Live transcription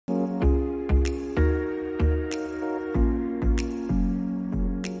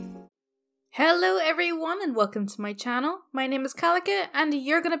Hello everyone and welcome to my channel. My name is Kalika and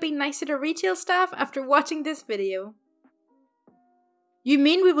you're gonna be nicer to retail staff after watching this video. You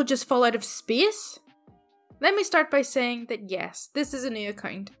mean we will just fall out of space? Let me start by saying that yes, this is a new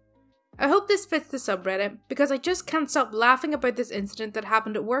account. I hope this fits the subreddit because I just can't stop laughing about this incident that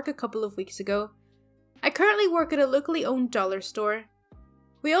happened at work a couple of weeks ago. I currently work at a locally owned dollar store.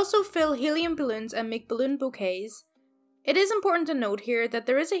 We also fill helium balloons and make balloon bouquets. It is important to note here that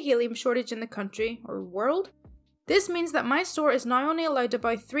there is a helium shortage in the country, or world. This means that my store is now only allowed to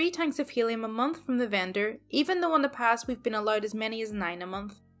buy 3 tanks of helium a month from the vendor, even though in the past we've been allowed as many as 9 a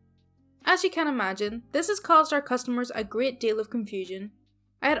month. As you can imagine, this has caused our customers a great deal of confusion.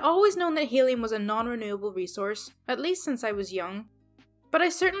 I had always known that helium was a non-renewable resource, at least since I was young. But I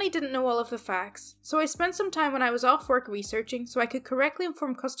certainly didn't know all of the facts, so I spent some time when I was off work researching so I could correctly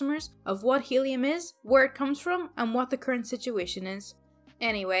inform customers of what helium is, where it comes from, and what the current situation is.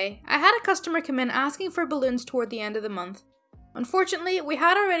 Anyway, I had a customer come in asking for balloons toward the end of the month. Unfortunately, we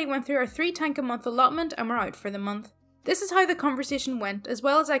had already went through our 3 tank a month allotment and were out for the month. This is how the conversation went, as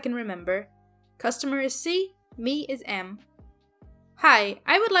well as I can remember. Customer is C, me is M. Hi,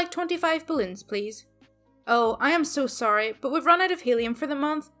 I would like 25 balloons, please. Oh, I am so sorry, but we've run out of helium for the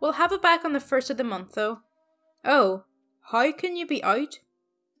month. We'll have it back on the 1st of the month though. Oh, how can you be out?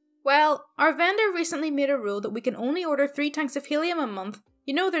 Well, our vendor recently made a rule that we can only order 3 tanks of helium a month.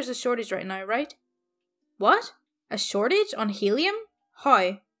 You know there's a shortage right now, right? What? A shortage on helium?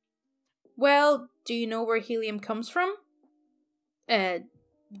 How? Well, do you know where helium comes from?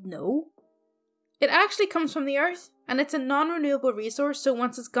 No. It actually comes from the Earth, and it's a non-renewable resource, so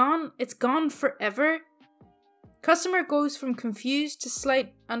once it's gone forever. Customer goes from confused to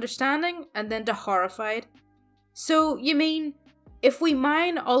slight understanding and then to horrified. So you mean, if we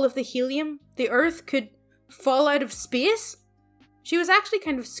mine all of the helium, the Earth could fall out of space? She was actually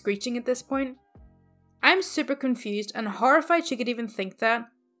kind of screeching at this point. I'm super confused and horrified she could even think that.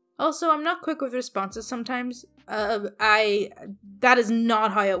 Also, I'm not quick with responses sometimes. That is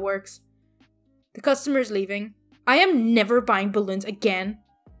not how it works. The customer's leaving. I am never buying balloons again.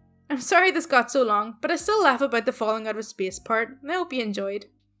 I'm sorry this got so long, but I still laugh about the falling out of space part. I hope you enjoyed.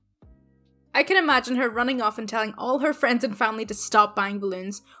 I can imagine her running off and telling all her friends and family to stop buying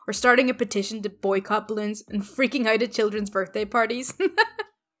balloons, or starting a petition to boycott balloons and freaking out at children's birthday parties.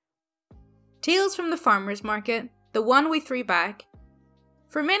 Tales from the farmer's market, the one we threw back.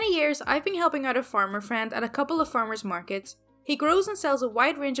 For many years, I've been helping out a farmer friend at a couple of farmers markets. He grows and sells a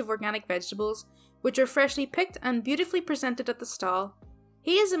wide range of organic vegetables, which are freshly picked and beautifully presented at the stall.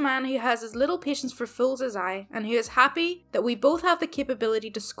 He is a man who has as little patience for fools as I, and who is happy that we both have the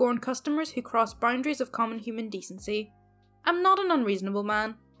capability to scorn customers who cross boundaries of common human decency. I'm not an unreasonable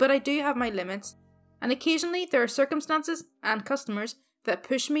man, but I do have my limits, and occasionally there are circumstances and customers that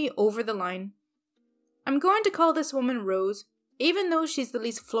push me over the line. I'm going to call this woman Rose, even though she's the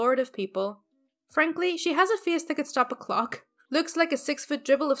least florid of people. Frankly, she has a face that could stop a clock, looks like a 6-foot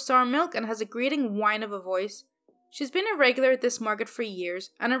dribble of sour milk, and has a grating whine of a voice. She's been a regular at this market for years,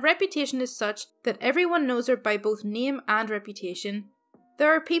 and her reputation is such that everyone knows her by both name and reputation.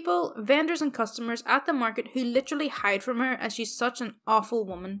 There are people, vendors and customers at the market who literally hide from her as she's such an awful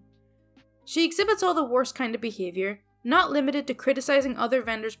woman. She exhibits all the worst kind of behaviour, not limited to criticising other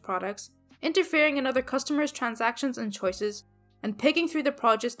vendors' products, interfering in other customers' transactions and choices, and picking through the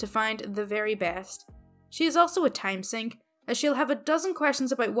produce to find the very best. She is also a time sink, as she'll have a dozen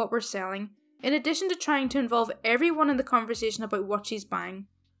questions about what we're selling, in addition to trying to involve everyone in the conversation about what she's buying.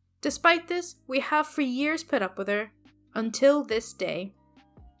 Despite this, we have for years put up with her, until this day.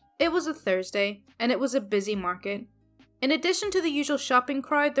 It was a Thursday, and it was a busy market. In addition to the usual shopping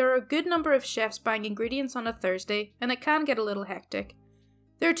crowd, there are a good number of chefs buying ingredients on a Thursday, and it can get a little hectic.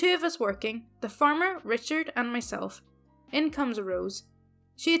 There are 2 of us working, the farmer, Richard, and myself. In comes Rose.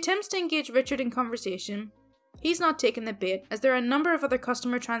 She attempts to engage Richard in conversation. He's not taking the bait, as there are a number of other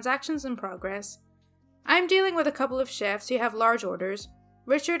customer transactions in progress. I'm dealing with a couple of chefs who have large orders.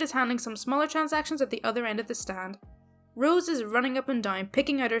 Richard is handling some smaller transactions at the other end of the stand. Rose is running up and down,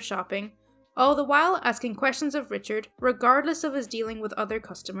 picking out her shopping, all the while asking questions of Richard, regardless of his dealing with other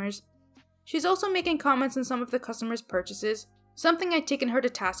customers. She's also making comments on some of the customers' purchases, something I'd taken her to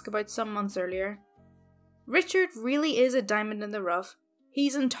task about some months earlier. Richard really is a diamond in the rough.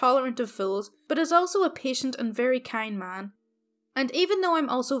 He's intolerant of fools, but is also a patient and very kind man. And even though I'm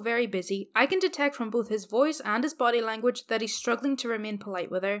also very busy, I can detect from both his voice and his body language that he's struggling to remain polite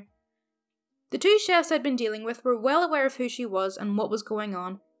with her. The 2 chefs I'd been dealing with were well aware of who she was and what was going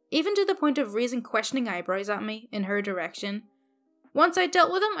on, even to the point of raising questioning eyebrows at me in her direction. Once I'd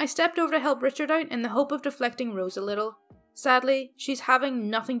dealt with him, I stepped over to help Richard out in the hope of deflecting Rose a little. Sadly, she's having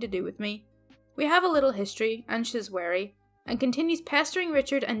nothing to do with me. We have a little history, and she's wary, and continues pestering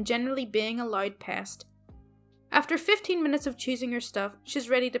Richard and generally being a loud pest. After 15 minutes of choosing her stuff, she's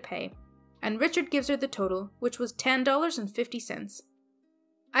ready to pay, and Richard gives her the total, which was $10.50.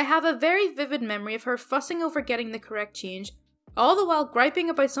 I have a very vivid memory of her fussing over getting the correct change, all the while griping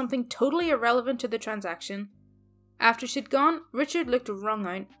about something totally irrelevant to the transaction. After she'd gone, Richard looked wrung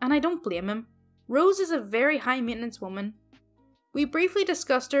out, and I don't blame him. Rose is a very high-maintenance woman. We briefly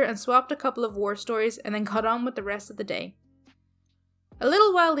discussed her and swapped a couple of war stories and then got on with the rest of the day. A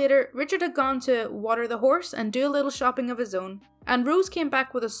little while later, Richard had gone to water the horse and do a little shopping of his own, and Rose came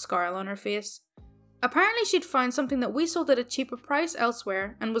back with a scowl on her face. Apparently she'd found something that we sold at a cheaper price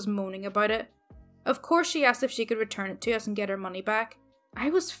elsewhere and was moaning about it. Of course she asked if she could return it to us and get her money back. I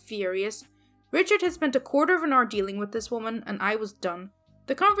was furious. Richard had spent a quarter of an hour dealing with this woman and I was done.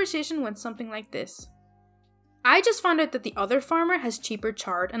 The conversation went something like this. I just found out that the other farmer has cheaper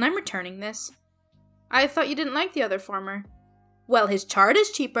chard and I'm returning this. I thought you didn't like the other farmer. Well, his chard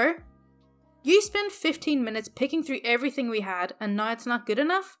is cheaper. You spent 15 minutes picking through everything we had and now it's not good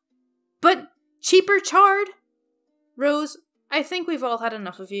enough? But cheaper chard! Rose, I think we've all had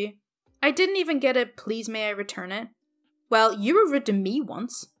enough of you. I didn't even get a please may I return it. Well, you were rude to me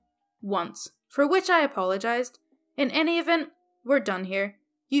once. Once. For which I apologised. In any event, we're done here.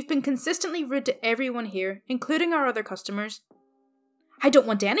 You've been consistently rude to everyone here, including our other customers. I don't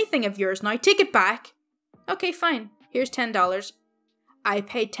want anything of yours now, take it back! Okay, fine. Here's $10. I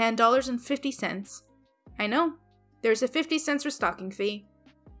paid $10.50. I know. There's a 50 cents restocking fee.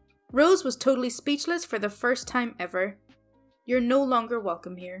 Rose was totally speechless for the first time ever. You're no longer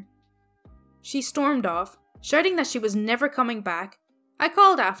welcome here. She stormed off, shouting that she was never coming back. I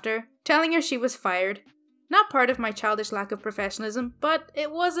called after, telling her she was fired. Not part of my childish lack of professionalism, but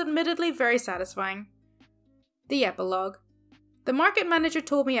it was admittedly very satisfying. The epilogue. The market manager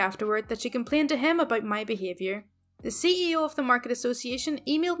told me afterward that she complained to him about my behaviour. The CEO of the Market Association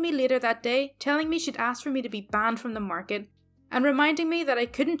emailed me later that day telling me she'd asked for me to be banned from the market and reminding me that I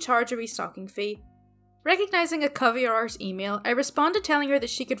couldn't charge a restocking fee. Recognising a caviar's email, I responded telling her that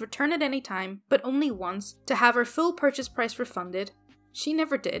she could return at any time, but only once, to have her full purchase price refunded. She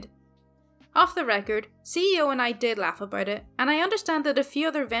never did. Off the record, CEO and I did laugh about it, and I understand that a few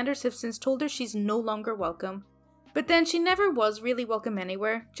other vendors have since told her she's no longer welcome. But then she never was really welcome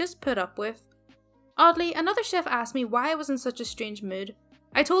anywhere, just put up with. Oddly, another chef asked me why I was in such a strange mood.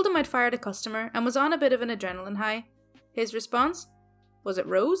 I told him I'd fired a customer and was on a bit of an adrenaline high. His response? Was it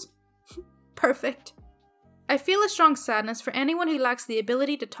Rose? Perfect. I feel a strong sadness for anyone who lacks the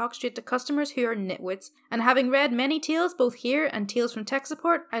ability to talk straight to customers who are nitwits, and having read many tales both here and tales from tech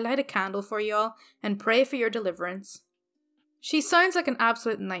support, I light a candle for you all and pray for your deliverance. She sounds like an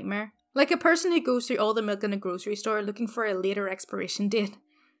absolute nightmare, like a person who goes through all the milk in a grocery store looking for a later expiration date.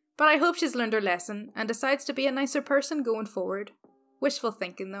 But I hope she's learned her lesson and decides to be a nicer person going forward. Wishful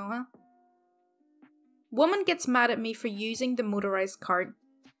thinking though, huh? Woman gets mad at me for using the motorised cart.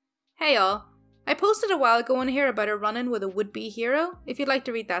 Hey all. I posted a while ago on here about a run-in with a would-be hero. If you'd like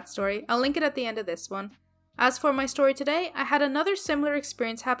to read that story, I'll link it at the end of this one. As for my story today, I had another similar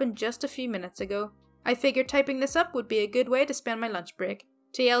experience happen just a few minutes ago. I figured typing this up would be a good way to spend my lunch break.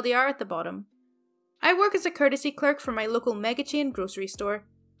 TLDR at the bottom. I work as a courtesy clerk for my local mega-chain grocery store.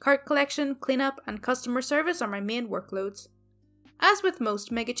 Cart collection, cleanup, and customer service are my main workloads. As with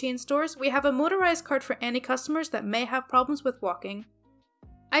most mega-chain stores, we have a motorised cart for any customers that may have problems with walking.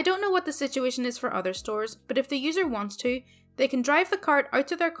 I don't know what the situation is for other stores, but if the user wants to, they can drive the cart out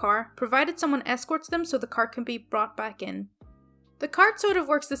to their car, provided someone escorts them so the cart can be brought back in. The cart sort of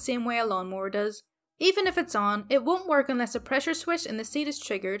works the same way a lawnmower does. Even if it's on, it won't work unless a pressure switch in the seat is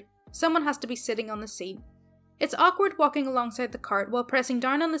triggered. Someone has to be sitting on the seat. It's awkward walking alongside the cart while pressing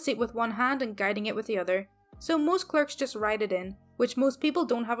down on the seat with one hand and guiding it with the other, so most clerks just ride it in, which most people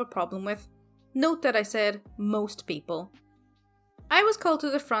don't have a problem with. Note that I said most people. I was called to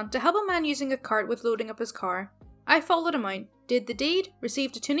the front to help a man using a cart with loading up his car. I followed him out, did the deed,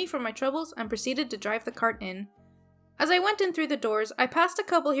 received a toonie for my troubles, and proceeded to drive the cart in. As I went in through the doors, I passed a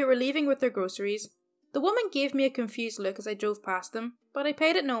couple who were leaving with their groceries. The woman gave me a confused look as I drove past them, but I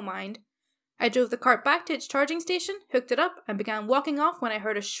paid it no mind. I drove the cart back to its charging station, hooked it up, and began walking off when I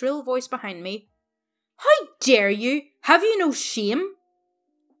heard a shrill voice behind me. How dare you! Have you no shame?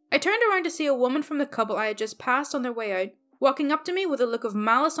 I turned around to see a woman from the couple I had just passed on their way out, walking up to me with a look of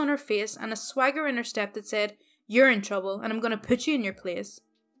malice on her face and a swagger in her step that said, "You're in trouble and I'm going to put you in your place."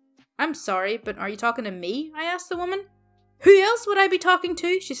 "I'm sorry, but are you talking to me?" I asked the woman. "Who else would I be talking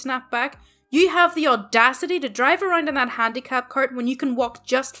to?" she snapped back. "You have the audacity to drive around in that handicap cart when you can walk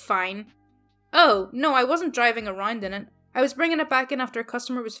just fine." "Oh, no, I wasn't driving around in it. I was bringing it back in after a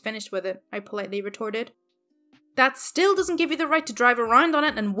customer was finished with it, I politely retorted. That still doesn't give you the right to drive around on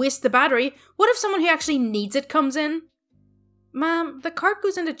it and waste the battery. What if someone who actually needs it comes in? Ma'am, the cart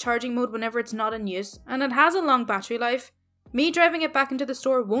goes into charging mode whenever it's not in use, and it has a long battery life. Me driving it back into the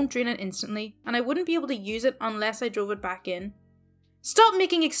store won't drain it instantly, and I wouldn't be able to use it unless I drove it back in. Stop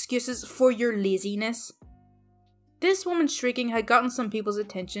making excuses for your laziness. This woman's shrieking had gotten some people's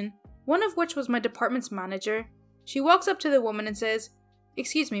attention, one of which was my department's manager. She walks up to the woman and says,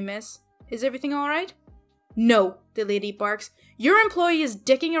 "Excuse me, miss, is everything alright?" "No," the lady barks. "Your employee is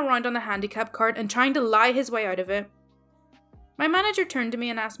dicking around on the handicap cart and trying to lie his way out of it." My manager turned to me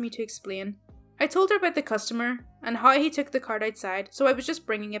and asked me to explain. I told her about the customer and how he took the cart outside, so I was just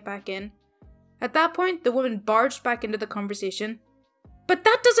bringing it back in. At that point, the woman barged back into the conversation. "But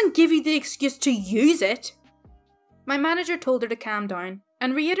that doesn't give you the excuse to use it!" My manager told her to calm down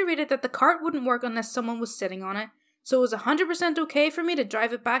and reiterated that the cart wouldn't work unless someone was sitting on it, so it was 100% okay for me to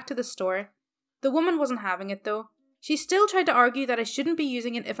drive it back to the store. The woman wasn't having it though. She still tried to argue that I shouldn't be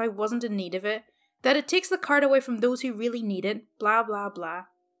using it if I wasn't in need of it, that it takes the cart away from those who really need it, blah blah blah.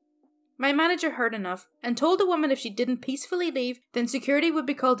 My manager heard enough and told the woman if she didn't peacefully leave, then security would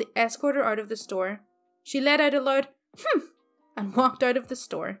be called to escort her out of the store. She let out a loud, and walked out of the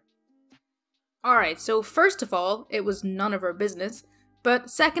store. Alright, so first of all, it was none of our business,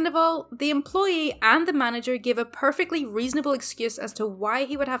 but second of all, the employee and the manager gave a perfectly reasonable excuse as to why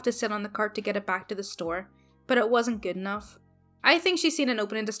he would have to sit on the cart to get it back to the store, but it wasn't good enough. I think she's seen an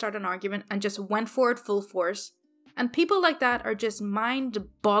opening to start an argument and just went for it full force. And people like that are just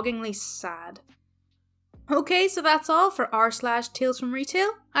mind-bogglingly sad. Okay, so that's all for r/Tales from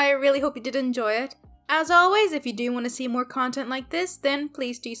Retail. I really hope you did enjoy it. As always, if you do want to see more content like this, then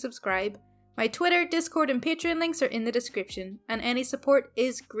please do subscribe. My Twitter, Discord, and Patreon links are in the description, and any support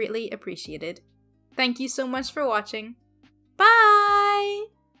is greatly appreciated. Thank you so much for watching. Bye!